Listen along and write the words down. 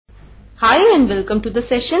Hi and welcome to the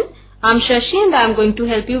session. I'm Shashi and I'm going to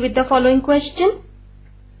help you with the following question.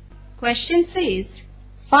 Question says,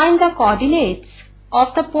 find the coordinates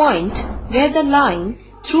of the point where the line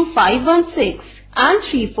through 516 and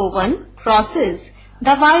 341 crosses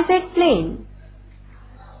the YZ plane.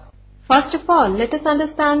 First of all, let us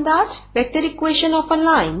understand that vector equation of a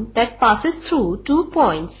line that passes through 2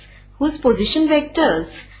 points whose position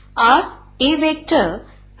vectors are A vector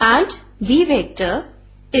and B vector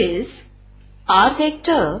is R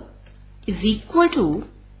vector is equal to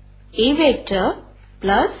A vector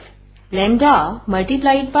plus lambda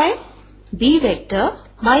multiplied by B vector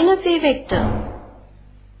minus A vector.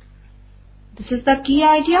 This is the key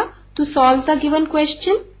idea to solve the given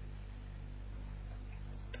question.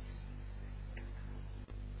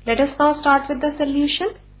 Let us now start with the solution.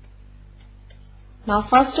 Now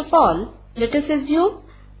first of all, let us assume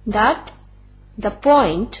that the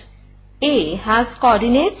point A has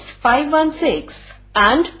coordinates 516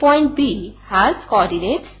 and point B has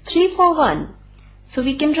coordinates 341. So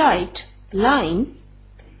we can write line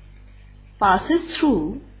passes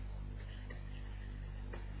through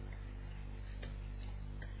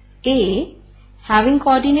A having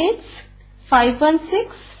coordinates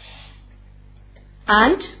 516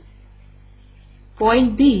 and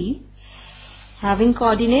point B having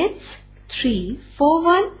coordinates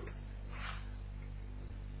 341.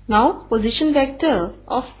 Now position vector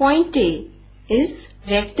of point A is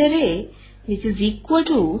vector A, which is equal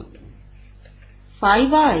to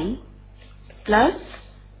 5i plus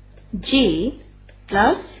j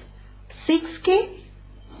plus 6k.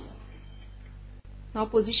 Now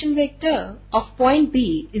position vector of point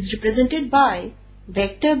B is represented by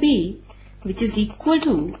vector B, which is equal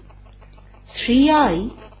to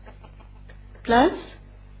 3i plus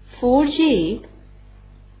 4j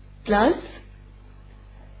plus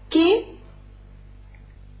k.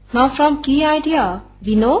 Now from key idea,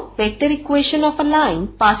 we know vector equation of a line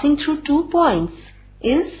passing through 2 points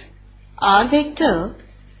is R vector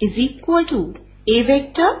is equal to A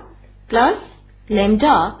vector plus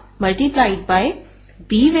lambda multiplied by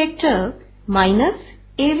B vector minus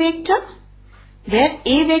A vector, where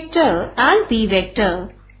A vector and B vector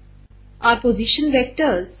are position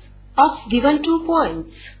vectors of given 2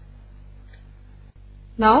 points.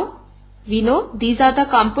 Now we know these are the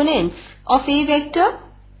components of A vector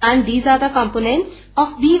and these are the components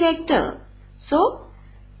of B vector. So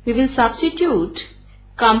we will substitute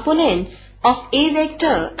components of A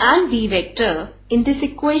vector and B vector in this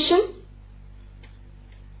equation.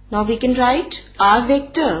 Now we can write R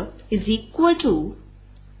vector is equal to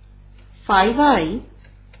 5i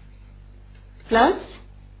plus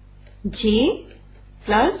j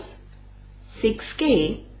plus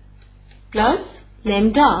 6k plus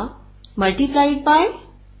lambda multiplied by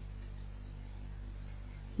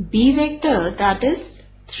B vector, that is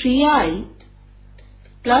 3i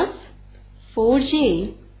plus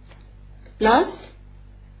 4j plus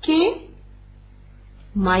k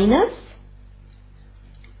minus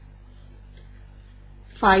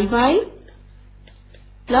 5i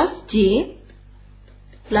plus j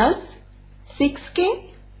plus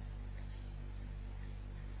 6k.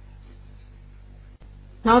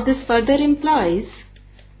 Now this further implies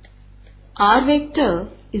R vector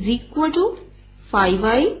is equal to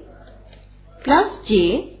 5i plus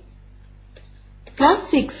j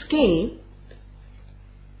plus 6k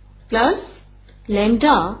plus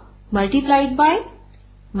lambda multiplied by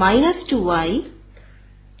minus 2i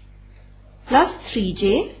plus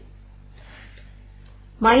 3j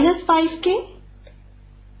minus 5k.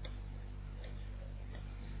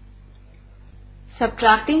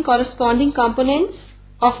 Subtracting corresponding components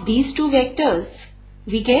of these two vectors,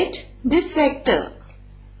 we get this vector.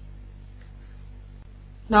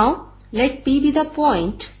 Now let P be the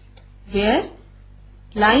point where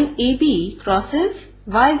line AB crosses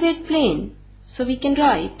YZ plane. So we can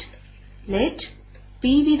write let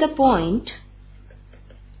P be the point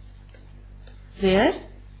where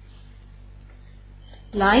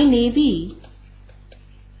line AB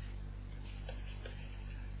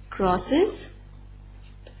crosses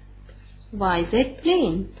YZ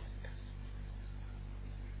plane.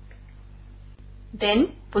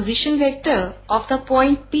 Then position vector of the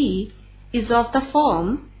point P is of the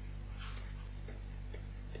form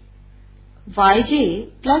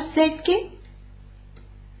yj plus zk.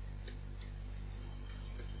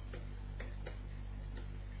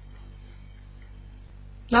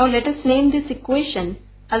 Now let us name this equation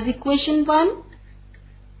as equation 1.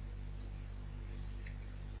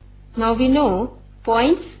 Now we know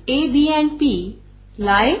points A, B and P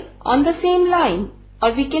lie on the same line,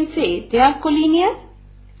 or we can say they are collinear.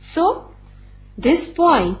 So this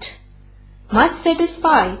point must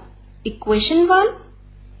satisfy equation 1.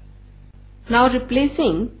 Now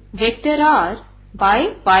replacing vector r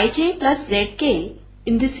by yj plus zk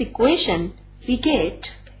in this equation, we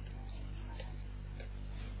get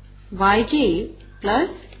yj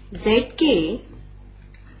plus zk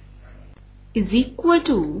is equal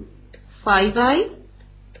to 5i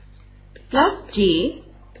plus j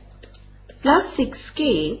plus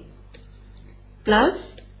 6k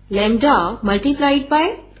plus lambda multiplied by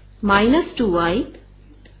minus 2i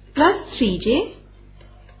plus 3j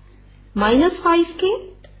minus 5k.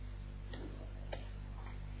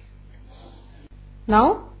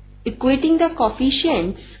 Now equating the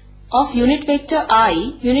coefficients of unit vector I,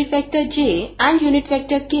 unit vector j and unit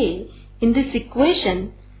vector k in this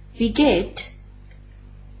equation, we get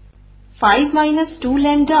 5 minus 2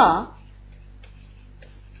 lambda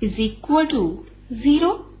is equal to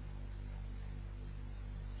 0.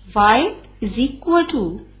 Y is equal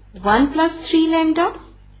to 1 plus 3 lambda.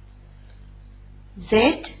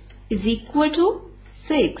 Z is equal to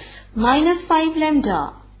 6 minus 5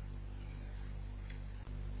 lambda.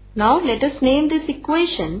 Now let us name this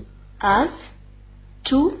equation as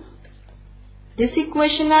 2, this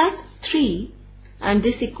equation as 3 and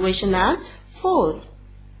this equation as 4.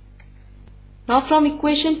 Now from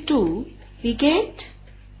equation 2 we get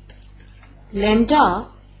lambda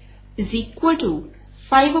is equal to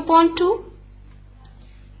 5 upon 2.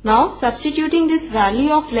 Now substituting this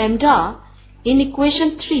value of lambda in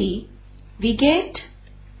equation 3, we get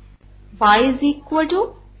y is equal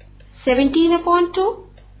to 17 upon 2.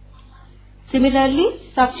 Similarly,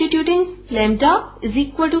 substituting lambda is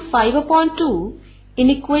equal to 5 upon 2 in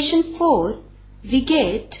equation 4, we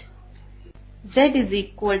get z is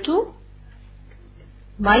equal to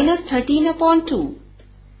minus 13 upon 2.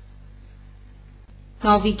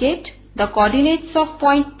 Now we get the coordinates of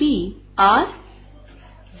point P are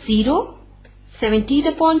 0, 17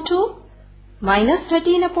 upon 2, minus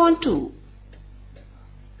 13 upon 2.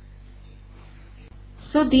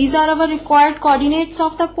 So these are our required coordinates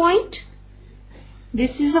of the point.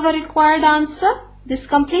 This is our required answer. This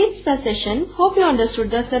completes the session. Hope you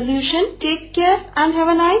understood the solution. Take care and have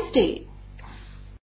a nice day.